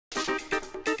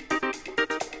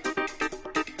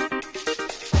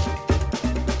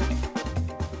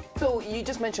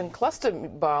just mentioned cluster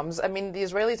bombs. I mean, the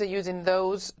Israelis are using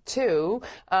those too.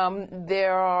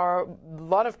 There are a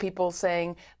lot of people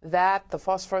saying that the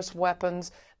phosphorus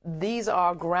weapons, these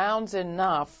are grounds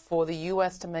enough for the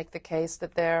U.S. to make the case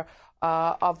that there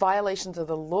are violations of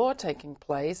the law taking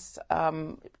place,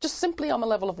 just simply on the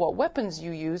level of what weapons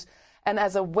you use. And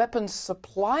as a weapons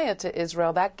supplier to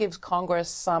Israel, that gives Congress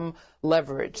some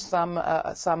leverage,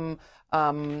 some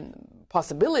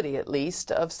possibility, at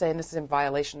least, of saying this is in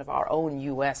violation of our own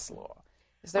U.S. law.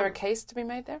 Is there a case to be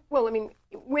made there? Well, I mean,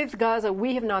 with Gaza,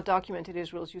 we have not documented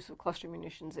Israel's use of cluster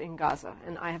munitions in Gaza,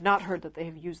 and I have not heard that they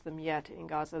have used them yet in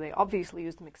Gaza. They obviously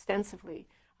used them extensively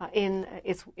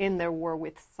in their war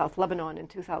with South Lebanon in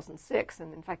 2006,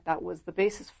 and in fact that was the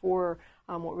basis for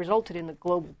what resulted in the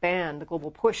global ban, the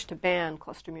global push to ban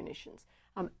cluster munitions.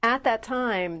 At that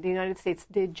time, the United States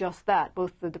did just that.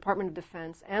 Both the Department of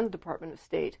Defense and the Department of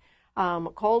State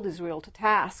called Israel to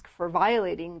task for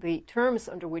violating the terms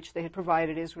under which they had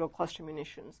provided Israel cluster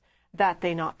munitions, that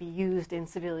they not be used in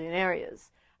civilian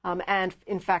areas, and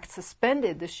in fact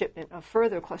suspended the shipment of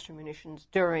further cluster munitions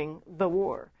during the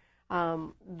war.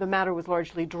 The matter was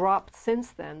largely dropped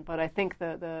since then, but I think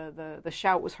the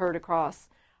shout was heard across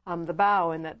the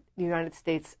bow, and that the United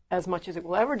States, as much as it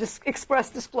will ever express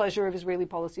displeasure of Israeli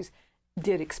policies,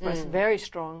 did express very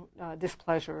strong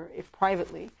displeasure, if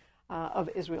privately, of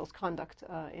Israel's conduct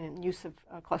in use of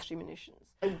cluster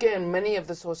munitions. Again, many of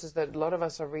the sources that a lot of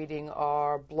us are reading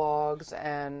are blogs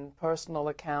and personal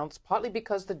accounts, partly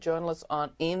because the journalists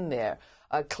aren't in there.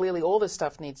 Clearly, all this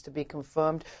stuff needs to be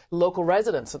confirmed. Local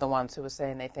residents are the ones who are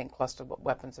saying they think cluster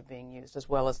weapons are being used, as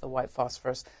well as the white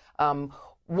phosphorus.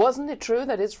 Wasn't it true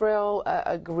that Israel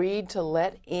agreed to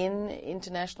let in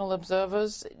international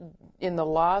observers in the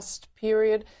last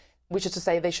period, which is to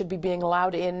say they should be being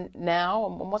allowed in now?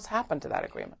 And what's happened to that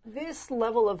agreement? This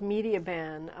level of media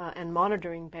ban and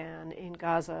monitoring ban in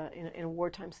Gaza in a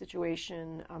wartime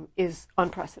situation is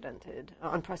unprecedented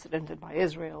by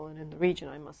Israel and in the region,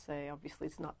 I must say. Obviously,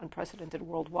 it's not unprecedented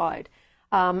worldwide.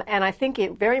 And I think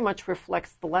it very much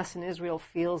reflects the lesson Israel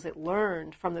feels it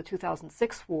learned from the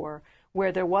 2006 war,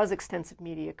 where there was extensive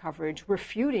media coverage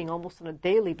refuting almost on a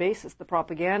daily basis the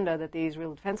propaganda that the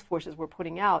Israeli Defense Forces were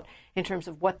putting out in terms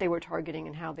of what they were targeting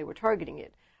and how they were targeting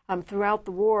it. Throughout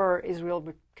the war,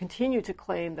 Israel continued to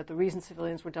claim that the reason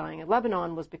civilians were dying in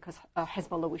Lebanon was because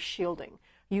Hezbollah was shielding,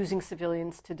 using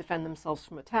civilians to defend themselves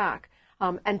from attack.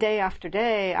 And day after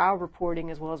day, our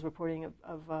reporting, as well as reporting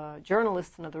of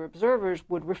journalists and other observers,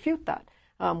 would refute that,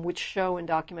 which show and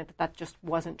document that that just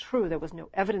wasn't true. There was no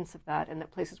evidence of that, and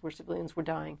that places where civilians were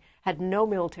dying had no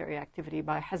military activity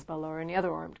by Hezbollah or any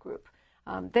other armed group.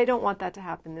 They don't want that to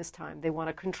happen this time. They want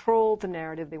to control the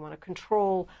narrative. They want to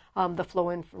control the flow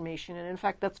of information. And in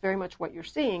fact, that's very much what you're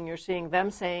seeing. You're seeing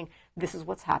them saying, this is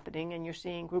what's happening. And you're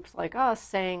seeing groups like us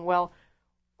saying, well,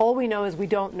 all we know is we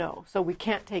don't know. So we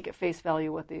can't take at face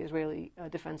value what the Israeli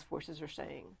Defense Forces are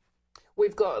saying.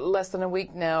 We've got less than a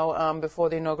week now before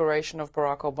the inauguration of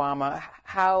Barack Obama.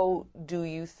 How do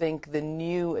you think the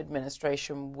new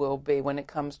administration will be when it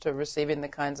comes to receiving the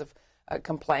kinds of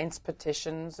complaints,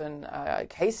 petitions, and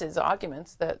cases,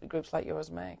 arguments that groups like yours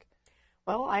make?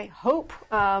 Well, I hope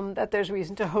that there's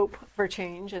reason to hope for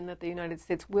change, and that the United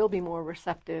States will be more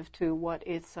receptive to what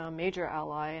its major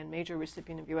ally and major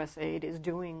recipient of U.S. aid is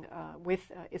doing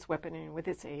with its weaponry and with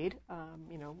its aid.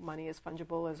 Money is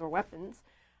fungible as are weapons.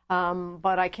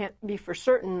 But I can't be for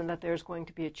certain that there's going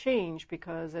to be a change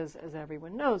because, as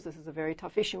everyone knows, this is a very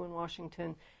tough issue in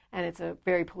Washington, and it's a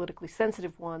very politically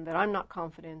sensitive one that I'm not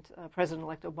confident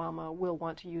President-elect Obama will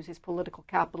want to use his political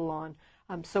capital on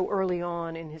so early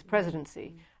on in his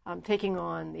presidency. Taking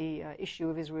on the issue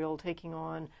of Israel, taking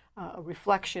on a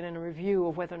reflection and a review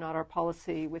of whether or not our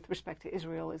policy with respect to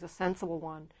Israel is a sensible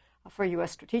one for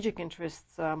U.S. strategic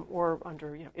interests or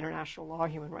under international law,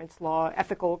 human rights law,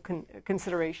 ethical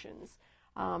considerations,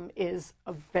 is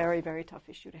a very, very tough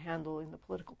issue to handle in the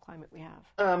political climate we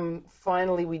have.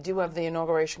 Finally, we do have the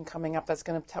inauguration coming up. That's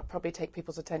going to probably take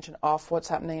people's attention off what's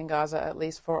happening in Gaza, at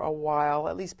least for a while,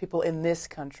 at least people in this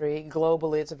country.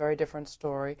 Globally, it's a very different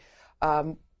story.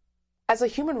 As a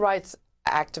human rights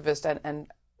activist and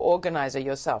organizer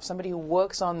yourself, somebody who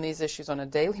works on these issues on a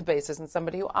daily basis, and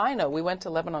somebody who I know, we went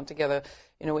to Lebanon together,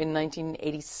 in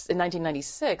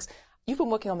 1996. You've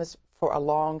been working on this for a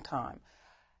long time.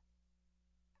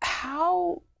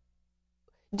 How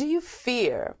do you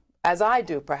fear, as I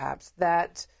do perhaps,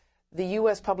 that the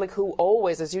U.S. public, who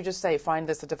always, as you just say, find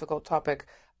this a difficult topic,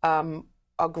 are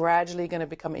gradually going to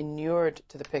become inured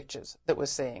to the pictures that we're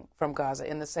seeing from Gaza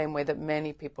in the same way that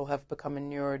many people have become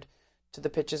inured to the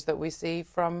pictures that we see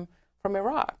from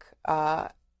Iraq?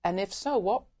 And if so,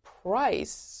 what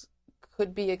price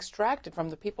could be extracted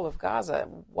from the people of Gaza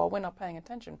while we're not paying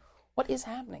attention. What is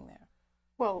happening there?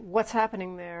 Well, what's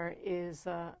happening there is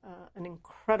an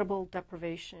incredible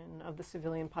deprivation of the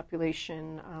civilian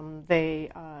population. They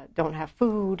don't have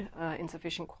food in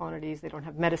sufficient quantities. They don't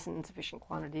have medicine in sufficient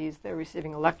quantities. They're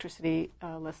receiving electricity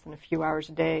less than a few hours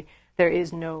a day. There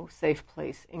is no safe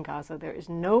place in Gaza. There is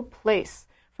no place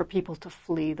for people to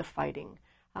flee the fighting.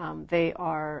 They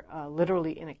are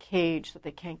literally in a cage that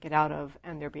they can't get out of,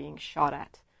 and they're being shot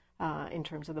at in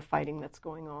terms of the fighting that's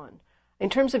going on. In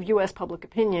terms of U.S. public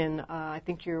opinion, I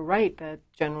think you're right that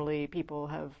generally people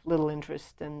have little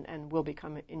interest and will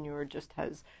become inured, just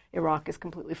as Iraq has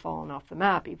completely fallen off the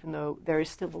map, even though there is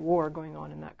still a war going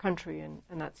on in that country, and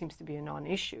that seems to be a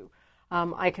non-issue.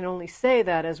 I can only say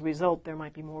that as a result, there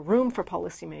might be more room for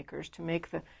policymakers to make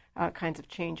the kinds of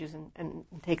changes and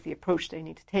take the approach they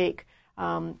need to take,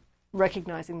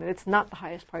 recognizing that it's not the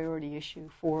highest priority issue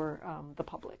for the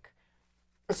public.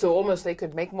 So almost they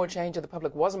could make more change if the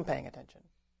public wasn't paying attention.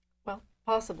 Well,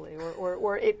 possibly,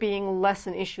 or it being less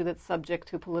an issue that's subject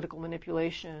to political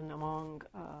manipulation among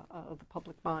the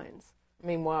public minds.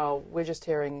 Meanwhile, we're just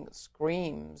hearing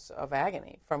screams of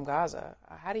agony from Gaza.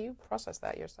 How do you process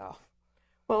that yourself?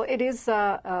 Well, it is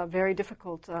very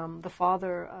difficult. The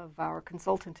father of our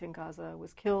consultant in Gaza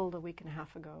was killed a week and a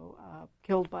half ago,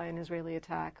 killed by an Israeli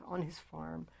attack on his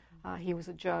farm. He was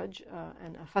a judge,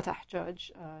 and a Fatah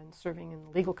judge, and serving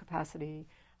in legal capacity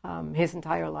his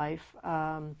entire life.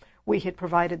 We had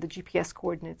provided the GPS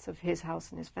coordinates of his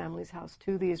house and his family's house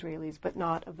to the Israelis, but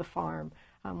not of the farm,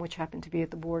 which happened to be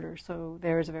at the border. So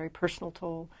there is a very personal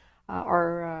toll.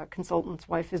 Our consultant's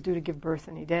wife is due to give birth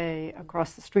any day.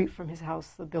 Across the street from his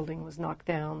house, the building was knocked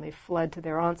down. They fled to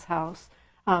their aunt's house.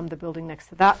 The building next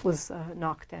to that was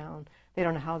knocked down. They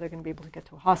don't know how they're going to be able to get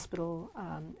to a hospital,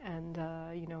 and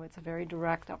it's a very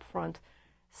direct, upfront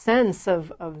sense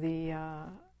of the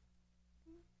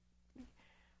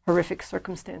horrific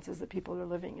circumstances that people are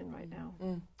living in right now.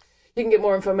 You can get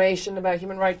more information about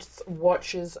Human Rights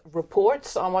Watch's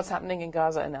reports on what's happening in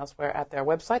Gaza and elsewhere at their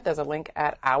website. There's a link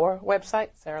at our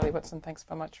website. Sarah Leah Whitson, thanks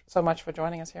so much for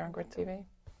joining us here on GRITtv.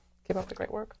 Keep up the great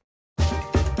work.